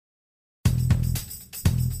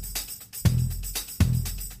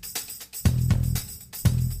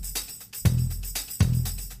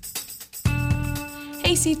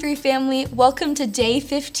Hey C3 family, welcome to day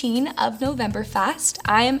 15 of NovFast.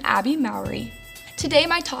 I am Abby Mowry. Today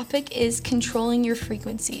my topic is controlling your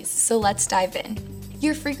frequencies, so let's dive in.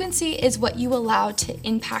 Your frequency is what you allow to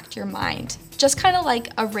impact your mind. Just kind of like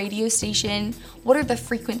a radio station, what are the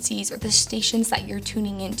frequencies or the stations that you're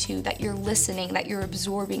tuning into, that you're listening, that you're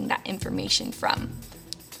absorbing that information from?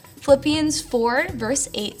 Philippians 4 verse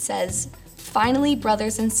 8 says, "Finally,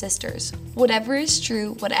 brothers and sisters, whatever is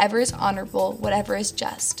true, whatever is honorable, whatever is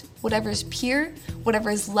just, whatever is pure, whatever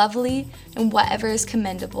is lovely, and whatever is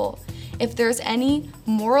commendable, if there is any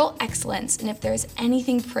moral excellence and if there is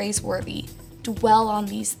anything praiseworthy, dwell on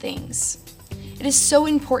these things." It is so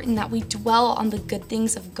important that we dwell on the good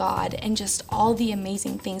things of God and just all the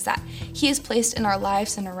amazing things that He has placed in our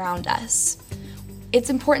lives and around us. It's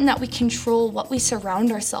important that we control what we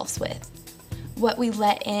surround ourselves with, what we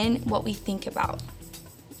let in, what we think about.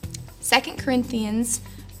 2 Corinthians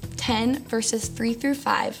 10 verses 3 through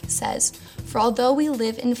 5 says, "For although we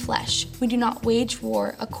live in flesh, we do not wage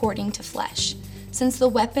war according to flesh, since the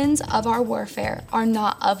weapons of our warfare are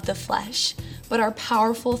not of the flesh, but are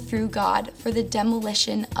powerful through God for the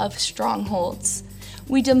demolition of strongholds.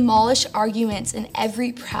 We demolish arguments and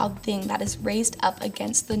every proud thing that is raised up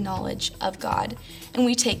against the knowledge of God, and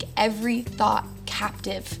we take every thought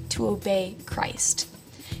captive to obey Christ."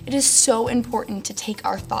 It is so important to take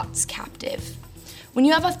our thoughts captive. When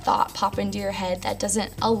you have a thought pop into your head that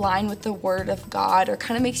doesn't align with the Word of God or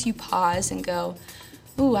kind of makes you pause and go,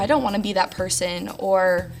 "Ooh, I don't want to be that person,"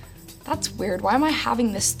 or "That's weird, why am I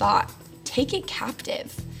having this thought?" Take it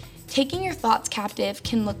captive. Taking your thoughts captive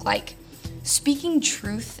can look like speaking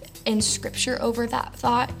truth in scripture over that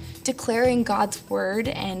thought, declaring God's word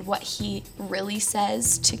and what He really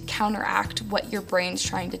says to counteract what your brain's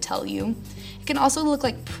trying to tell you. It can also look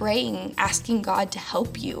like praying, asking God to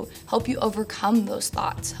help you overcome those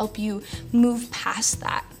thoughts, help you move past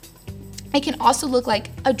that. It can also look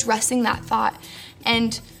like addressing that thought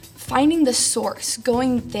and finding the source,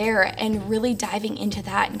 going there and really diving into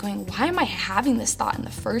that and going, why am I having this thought in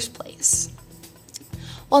the first place?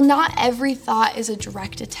 While not every thought is a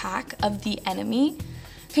direct attack of the enemy,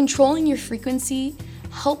 controlling your frequency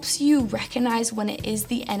helps you recognize when it is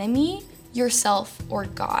the enemy, yourself, or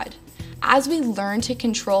God. As we learn to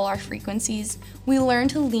control our frequencies, we learn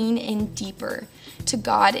to lean in deeper to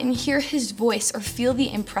God and hear His voice or feel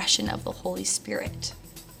the impression of the Holy Spirit.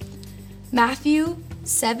 Matthew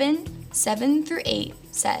 7 through 8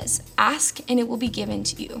 says, "Ask and it will be given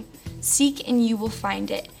to you. Seek and you will find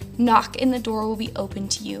it. Knock and the door will be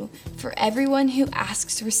opened to you. For everyone who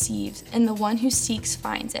asks receives, and the one who seeks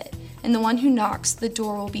finds it, and the one who knocks, the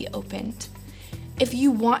door will be opened." If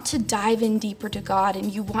you want to dive in deeper to God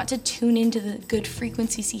and you want to tune into the good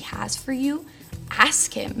frequencies He has for you,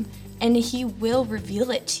 ask Him and He will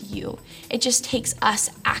reveal it to you. It just takes us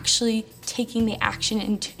actually taking the action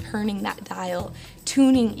and turning that dial,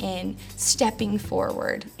 tuning in, stepping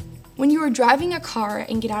forward. When you are driving a car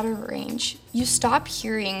and get out of range, you stop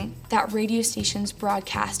hearing that radio station's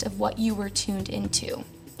broadcast of what you were tuned into.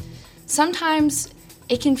 Sometimes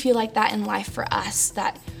it can feel like that in life for us,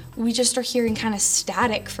 that we just are hearing kind of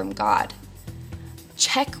static from God.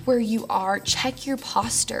 Check where you are, check your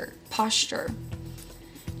posture.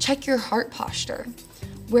 Check your heart posture.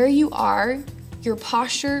 Where you are, your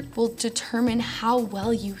posture will determine how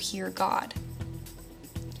well you hear God.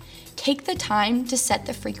 Take the time to set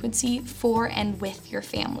the frequency for and with your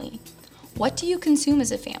family. What do you consume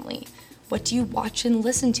as a family? What do you watch and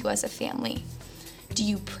listen to as a family? Do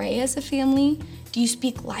you pray as a family? Do you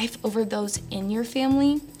speak life over those in your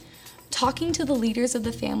family? Talking to the leaders of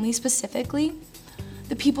the family specifically,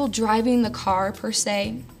 the people driving the car per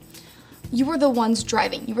se, you are the ones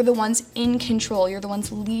driving. You are the ones in control. You're the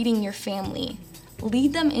ones leading your family.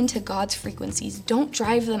 Lead them into God's frequencies. Don't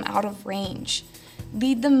drive them out of range.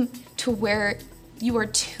 Lead them to where you are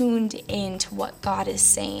tuned in to what God is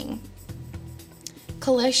saying.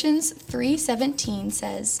 Colossians 3:17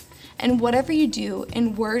 says, "And whatever you do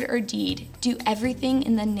in word or deed, do everything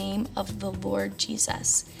in the name of the Lord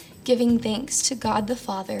Jesus, giving thanks to God the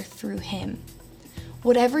Father through Him."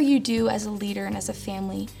 Whatever you do as a leader and as a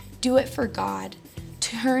family, do it for God.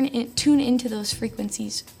 Tune into those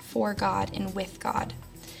frequencies for God and with God.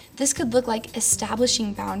 This could look like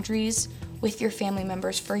establishing boundaries with your family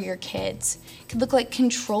members for your kids. It could look like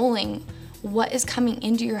controlling what is coming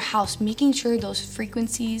into your house, making sure those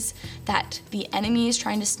frequencies that the enemy is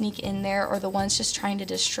trying to sneak in there or the ones just trying to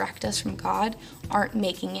distract us from God aren't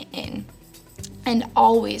making it in. And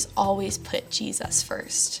always, always put Jesus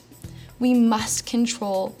first. We must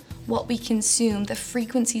control what we consume, the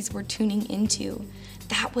frequencies we're tuning into.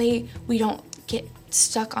 That way we don't get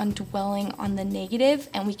stuck on dwelling on the negative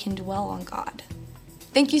and we can dwell on God.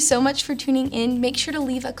 Thank you so much for tuning in. Make sure to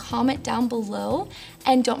leave a comment down below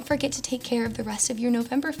and don't forget to take care of the rest of your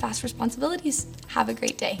November fast responsibilities. Have a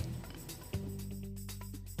great day.